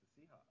game against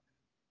the Seahawks,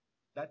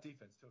 that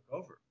defense took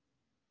over.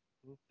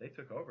 They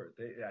took over.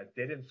 They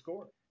didn't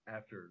score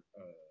after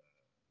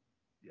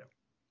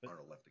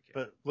Arnold left the game.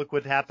 But look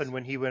what happened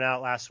when he went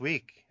out last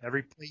week.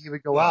 Every play he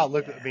would go out.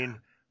 Look,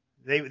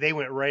 they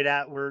went right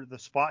at where the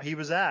spot he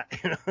was at.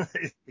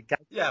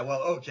 Yeah,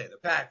 well, okay, the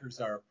Packers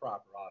are a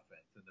proper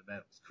offense, and the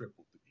man was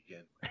crippled to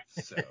begin with.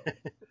 So,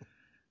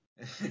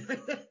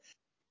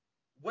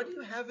 what do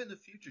you have in the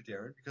future,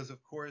 Darren? Because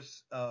of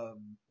course,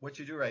 what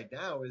you do right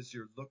now is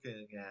you're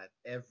looking at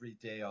every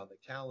day on the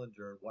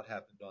calendar what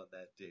happened on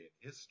that day in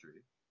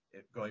history,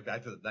 going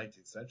back to the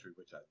 19th century,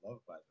 which I love,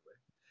 by the way.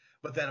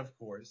 But then, of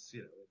course,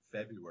 in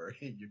February,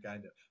 you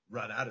kind of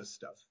run out of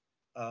stuff.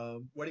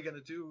 What are you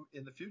going to do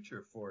in the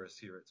future for us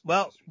here at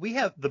Sports History? We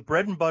have the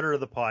bread and butter of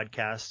the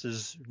podcast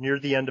is near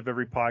the end of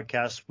every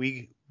podcast.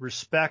 We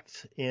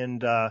respect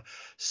and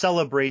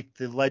celebrate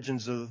the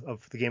legends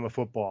of the game of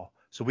football.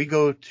 So we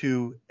go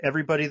to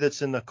everybody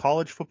that's in the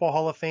College Football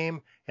Hall of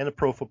Fame and the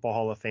Pro Football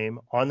Hall of Fame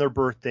on their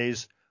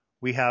birthdays.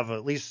 We have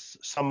at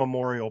least some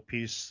memorial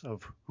piece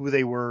of who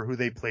they were, who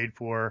they played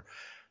for,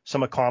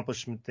 some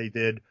accomplishment they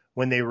did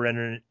when they were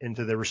entered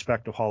into their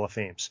respective Hall of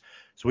Fames.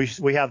 So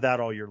we have that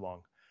all year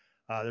long.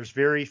 There's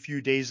very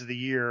few days of the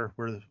year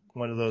where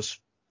one of those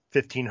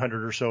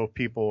 1,500 or so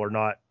people are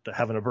not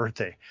having a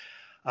birthday.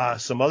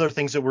 Some other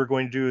things that we're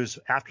going to do is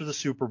after the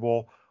Super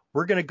Bowl,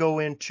 we're going to go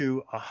into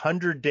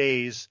 100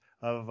 days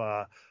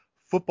of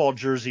football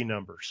jersey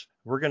numbers.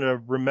 We're going to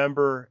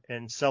remember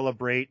and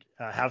celebrate,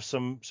 have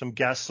some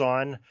guests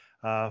on.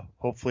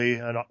 Hopefully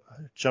a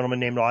gentleman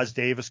named Oz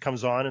Davis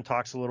comes on and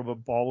talks a little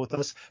bit ball with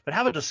us, but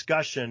have a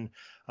discussion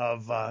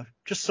of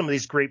just some of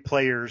these great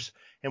players.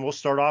 And we'll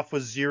start off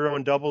with 0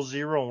 and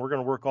 00, and we're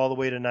going to work all the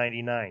way to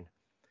 99.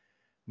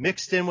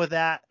 Mixed in with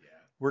that,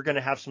 we're going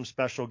to have some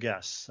special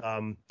guests.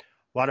 A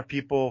lot of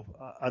people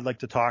I'd like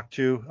to talk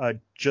to.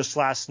 Just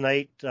last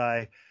night,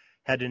 I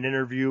had an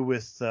interview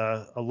with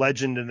a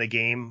legend in the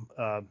game,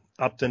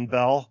 Upton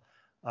Bell.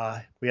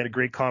 We had a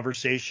great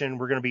conversation.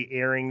 We're going to be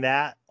airing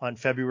that on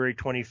February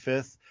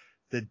 25th,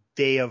 the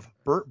day of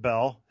Bert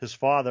Bell, his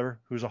father,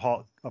 who's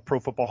a Pro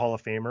Football Hall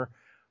of Famer. I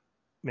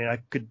mean, I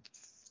could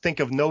think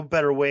of no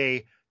better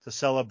way to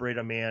celebrate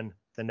a man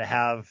than to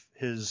have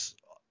his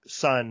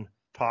son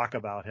talk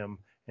about him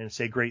and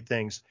say great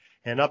things.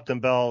 And Upton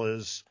Bell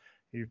is,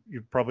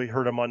 you've probably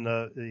heard him on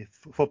the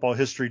Football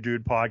History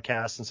Dude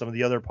podcast and some of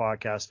the other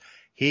podcasts.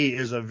 He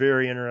is a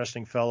very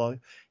interesting fellow.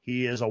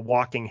 He is a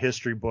walking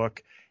history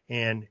book,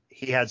 and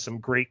he had some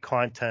great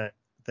content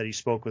that he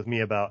spoke with me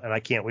about, and I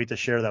can't wait to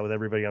share that with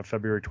everybody on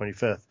February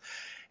 25th.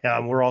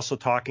 We're also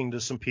talking to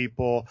some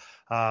people,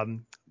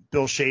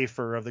 Bill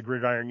Schaefer of the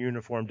Gridiron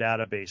Uniform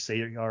Database.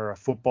 They are a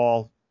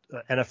football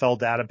NFL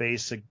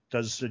database that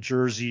does the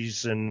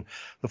jerseys and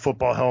the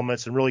football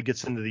helmets and really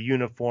gets into the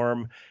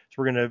uniform. So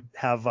we're going to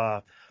have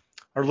our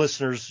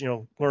listeners,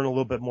 learn a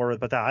little bit more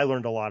about that. I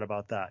learned a lot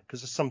about that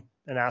because it's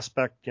an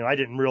aspect, I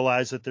didn't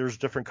realize that there's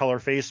different color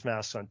face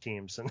masks on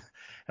teams. And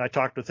I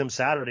talked with him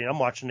Saturday, and I'm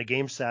watching the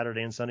game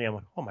Saturday and Sunday. I'm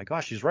like, oh my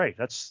gosh, he's right.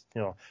 That's,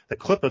 the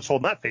clip that's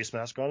holding that face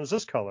mask on is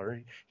this color.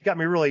 He got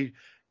me really,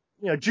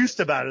 juiced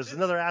about it. It's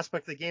another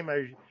aspect of the game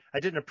I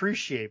didn't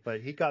appreciate,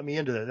 but he got me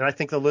into it. And I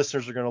think the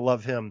listeners are going to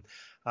love him.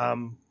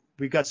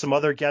 We've got some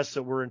other guests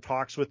that we're in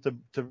talks with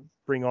to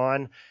bring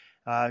on,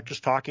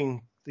 just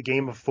talking the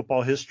game of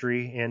football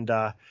history, and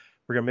we're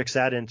going to mix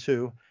that in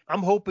too.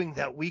 I'm hoping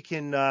that we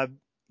can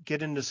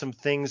get into some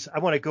things. I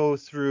want to go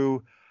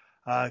through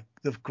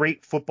the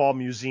great football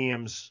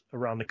museums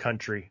around the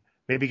country,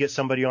 maybe get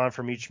somebody on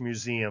from each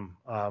museum.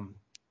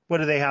 What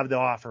do they have to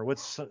offer?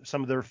 What's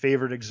some of their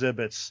favorite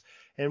exhibits?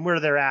 And where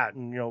they're at,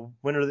 and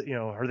when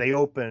are they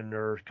open,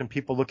 or can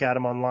people look at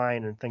them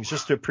online and things,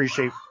 just to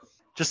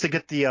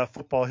get the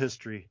football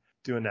history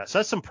doing that. So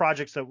that's some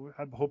projects that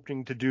I'm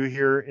hoping to do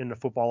here in the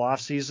football off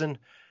season,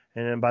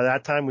 and by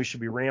that time we should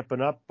be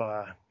ramping up,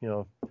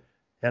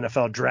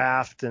 NFL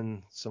draft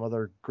and some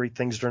other great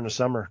things during the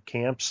summer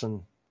camps,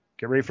 and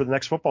get ready for the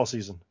next football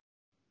season.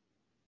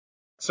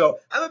 So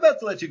I'm about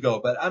to let you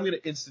go, but I'm going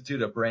to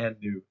institute a brand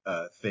new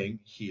thing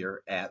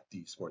here at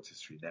the Sports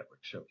History Network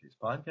Showcase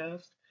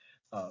podcast.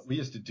 We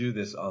used to do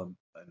this on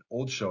an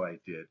old show I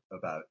did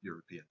about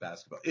European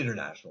basketball,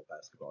 international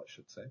basketball, I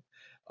should say,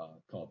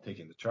 called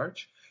Taking the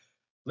Charge.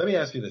 Let me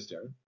ask you this,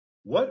 Darren.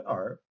 What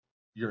are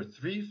your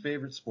 3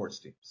 favorite sports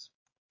teams?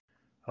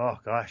 Oh,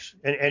 gosh.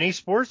 Any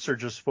sports or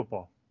just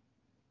football?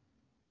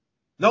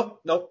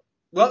 Nope.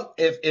 Well,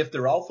 if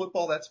they're all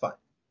football, that's fine.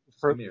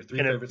 Give me your 3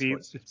 favorite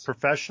sports teams.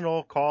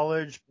 Professional,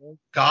 college,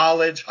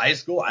 high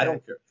school, I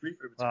don't care. 3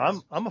 favorite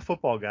sports. I'm a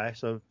football guy,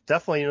 so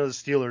definitely the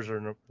Steelers are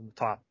in the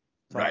top.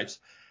 Right.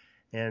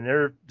 And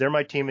they're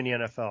my team in the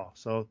NFL.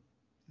 So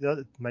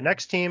my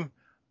next team,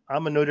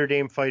 I'm a Notre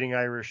Dame Fighting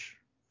Irish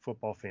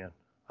football fan.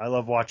 I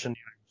love watching the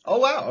Irish. Oh,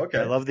 wow. Okay.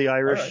 I love the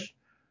Irish. Right.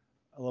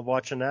 I love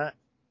watching that.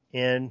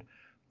 And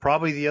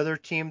probably the other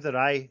team that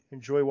I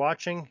enjoy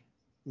watching,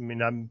 I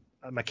mean, I'm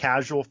a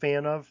casual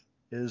fan of,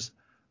 is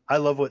I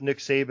love what Nick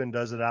Saban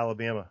does at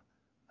Alabama.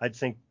 I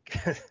think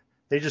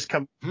they just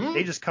come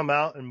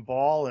out and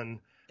ball, and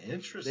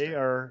interesting.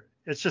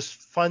 It's just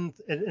fun.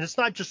 And it's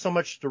not just so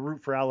much to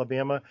root for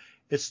Alabama.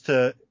 It's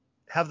to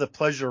have the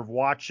pleasure of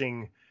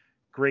watching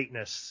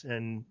greatness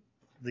and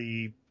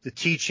the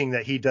teaching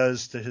that he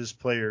does to his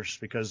players,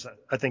 because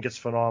I think it's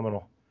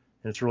phenomenal,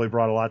 and it's really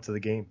brought a lot to the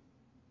game.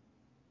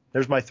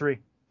 There's my 3.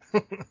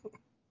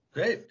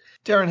 Great.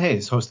 Darren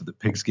Hayes, host of the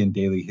Pigskin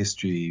Daily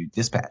History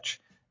Dispatch.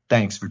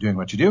 Thanks for doing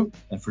what you do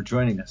and for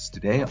joining us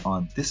today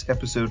on this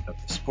episode of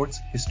the Sports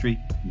History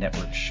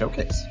Network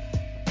Showcase.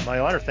 My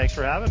honor. Thanks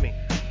for having me.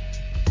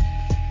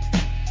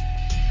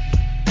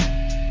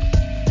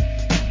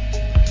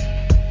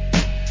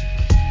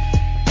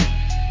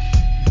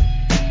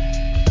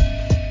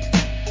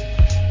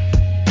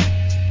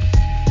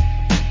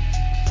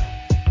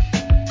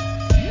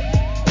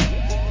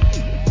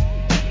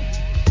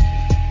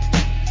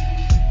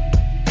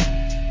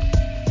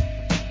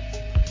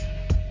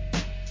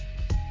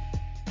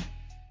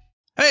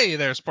 Hey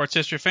there, sports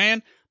history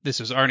fan. This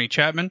is Arnie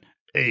Chapman,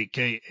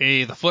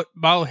 a.k.a. the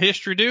Football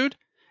History Dude,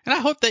 and I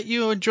hope that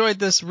you enjoyed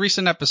this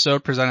recent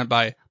episode presented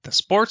by the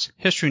Sports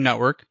History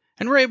Network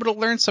and were able to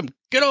learn some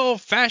good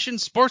old-fashioned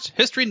sports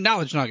history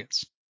knowledge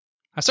nuggets.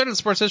 I started the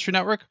Sports History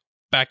Network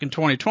back in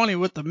 2020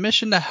 with the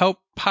mission to help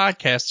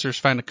podcasters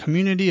find a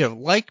community of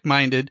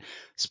like-minded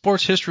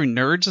sports history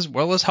nerds, as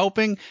well as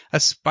helping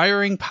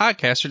aspiring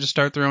podcasters to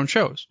start their own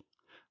shows.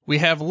 We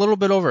have a little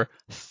bit over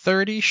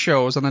 30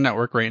 shows on the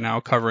network right now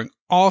covering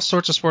all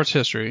sorts of sports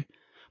history,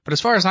 But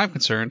as far as I'm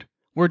concerned,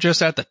 we're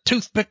just at the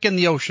toothpick in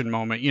the ocean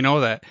moment,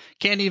 that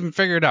can't even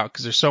figure it out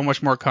because there's so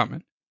much more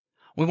coming.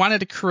 We wanted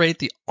to create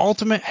the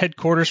ultimate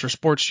headquarters for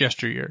sports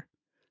yesteryear,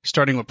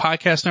 starting with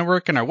Podcast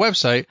Network and our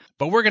website,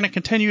 but we're going to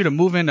continue to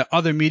move into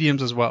other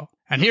mediums as well.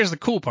 And here's the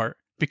cool part,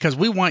 because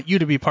we want you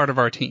to be part of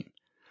our team.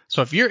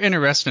 So if you're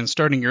interested in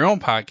starting your own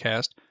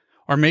podcast,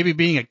 or maybe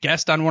being a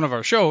guest on one of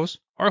our shows,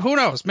 or who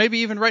knows, maybe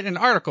even writing an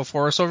article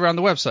for us over on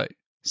the website,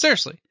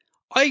 seriously,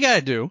 all you got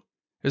to do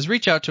is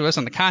reach out to us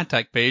on the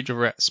contact page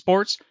over at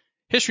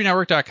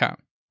sportshistorynetwork.com.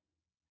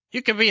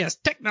 You can be as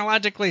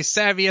technologically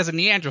savvy as a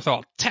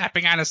Neanderthal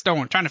tapping on a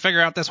stone trying to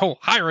figure out this whole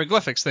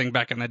hieroglyphics thing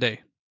back in the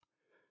day.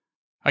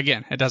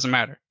 Again, it doesn't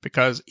matter,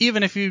 because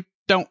even if you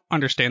don't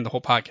understand the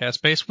whole podcast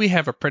space, we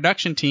have a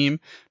production team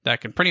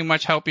that can pretty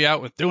much help you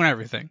out with doing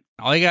everything.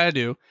 All you got to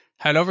do,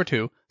 head over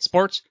to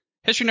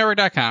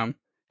sportshistorynetwork.com,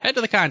 head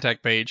to the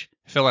contact page,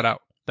 fill it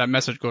out. That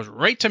message goes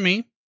right to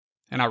me,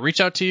 and I'll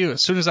reach out to you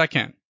as soon as I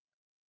can.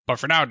 But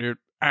for now, dude,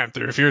 I'm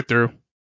through if you're through.